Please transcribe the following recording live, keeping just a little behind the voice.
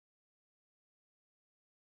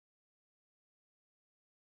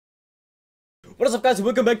What is up, guys?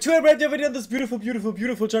 Welcome back to a brand new video on this beautiful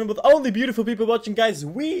channel with only beautiful people watching, guys.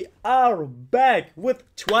 We are back with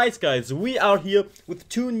twice, guys. We are here with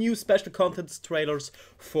two new special contents trailers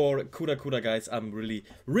for Kura, guys. I'm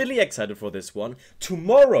really excited for this one.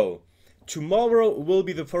 Tomorrow will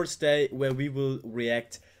be the first day where we will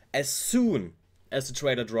react as soon as the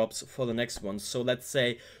trailer drops for the next one. So let's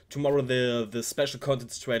say tomorrow the special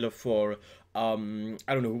contents trailer for I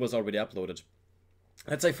don't know who was already uploaded.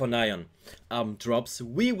 Let's say for DAHYUN drops,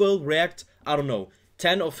 we will react, I don't know,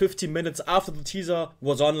 10 or 15 minutes after the teaser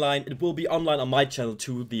was online. It will be online on my channel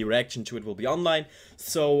too, the reaction to it will be online.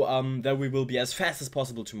 So that we will be as fast as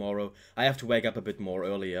possible tomorrow. I have to wake up a bit more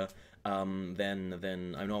earlier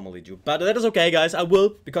than I normally do. But that is okay, guys, I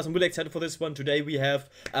will, because I'm really excited for this one. Today we have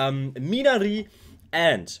MINA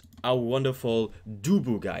and our wonderful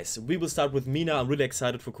Dubu, guys. We will start with MINA. I'm really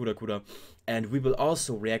excited for Kura. And we will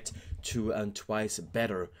also react to Twice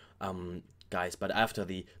Better, guys, but after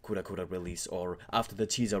the Kura release or after the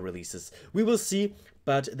teaser releases. We will see,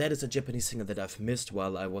 but that is a Japanese singer that I've missed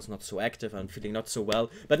while I was not so active. I'm feeling not so well.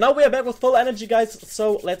 But now we are back with full energy, guys.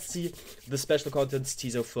 So let's see the special contents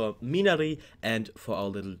teaser for MINA and for our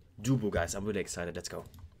little Dubu, guys. I'm really excited. Let's go.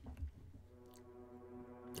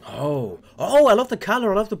 Oh, I love the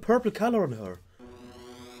color. I love the purple color on her.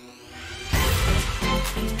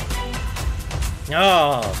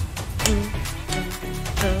 Oh,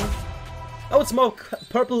 it's more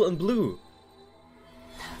purple and blue.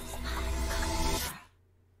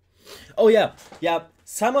 Oh yeah.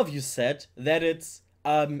 Some of you said that it's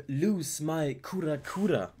lose my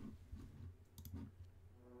Kura.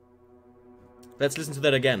 Let's listen to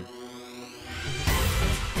that again.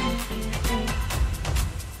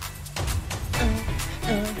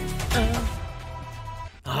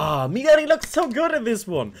 Ah, MINA looks so good in this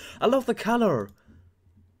one. I love the color.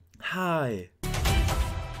 Hi.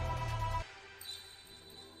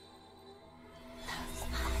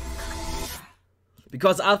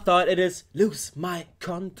 Because I thought it is lose my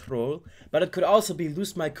control, but it could also be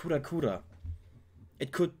lose my Kura.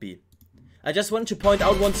 It could be. I just want to point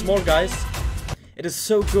out once more, guys. It is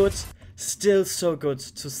so good, still so good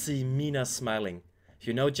to see MINA smiling.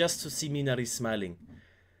 You know, just to see MINA smiling.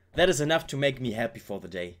 That is enough to make me happy for the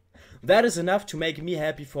day. That is enough to make me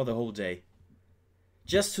happy for the whole day.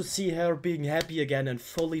 Just to see her being happy again and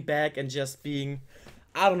fully back and just being...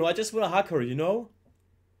 I don't know, I just want to hug her, you know?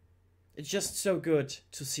 It's just so good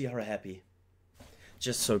to see her happy.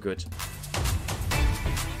 Just so good.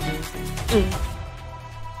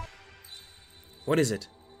 What is it?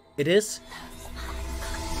 It is?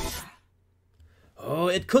 Oh,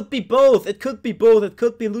 it could be both. It could be both. It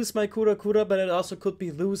could be lose my Kura, but it also could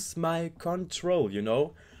be lose my control, you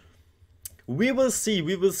know? We will see.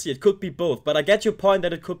 It could be both. But I get your point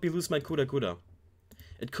that it could be lose my Kura.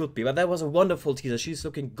 It could be. But that was a wonderful teaser. She's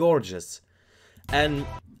looking gorgeous. And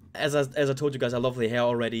as I told you guys, I love the hair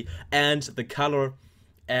already. And the color.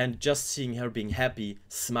 And just seeing her being happy,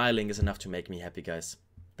 smiling is enough to make me happy, guys.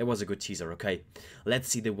 That was a good teaser, okay? Let's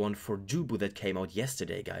see the one for Dubu that came out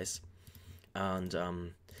yesterday, guys. And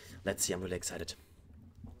let's see, I'm really excited.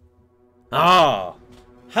 Ah!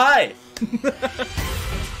 Hi!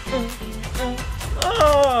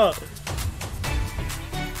 Ah!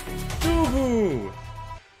 Dubu!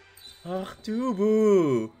 Ach,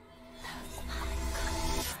 Dubu!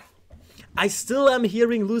 I still am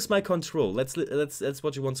hearing lose my control. Let's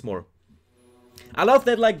watch it once more. I love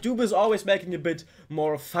that, like, Dubu is always making a bit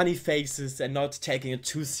more funny faces and not taking it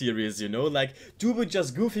too serious, you know? Like, Dubu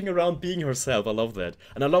just goofing around being herself. I love that.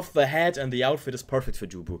 And I love the hat and the outfit is perfect for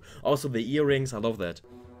Dubu. Also the earrings, I love that.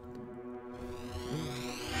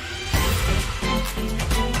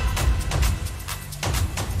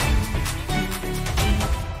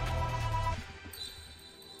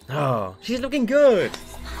 Oh, she's looking good.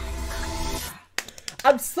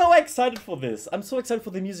 I'm so excited for this. I'm so excited for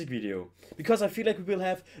the music video. Because I feel like we will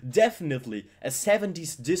have definitely a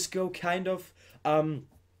 70s disco kind of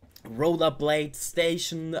rollerblade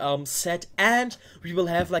station set. And we will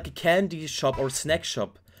have like a candy shop or snack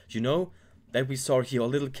shop, you know? That we saw here, a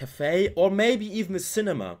little cafe or maybe even a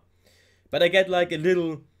cinema. But I get like a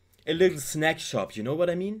little snack shop, you know what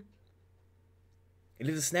I mean? A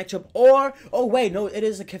little snack shop or, oh wait, no, it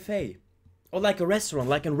is a cafe. Or like a restaurant,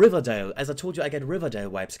 like in Riverdale. As I told you, I get Riverdale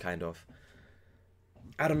vibes, kind of.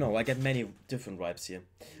 I don't know, I get many different vibes here.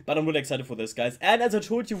 But I'm really excited for this, guys. And as I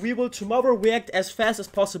told you, we will tomorrow react as fast as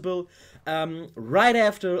possible. Right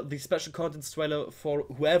after the special contents trailer for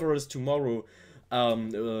whoever is tomorrow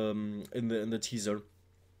in the teaser.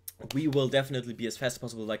 We will definitely be as fast as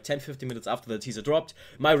possible, like 10-15 minutes after the teaser dropped.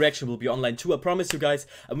 My reaction will be online too, I promise you guys.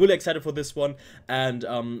 I'm really excited for this one, and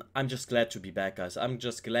I'm just glad to be back, guys. I'm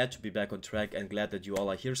just glad to be back on track and glad that you all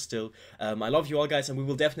are here still. I love you all, guys, and we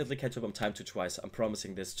will definitely catch up on Time to Twice. I'm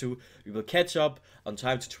promising this too. We will catch up on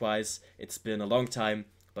Time to Twice. It's been a long time,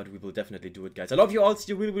 but we will definitely do it, guys. I love you all.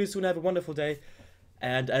 See you really, really soon. Have a wonderful day.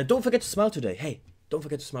 And don't forget to smile today. Hey, don't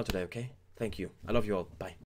forget to smile today, okay? Thank you. I love you all. Bye.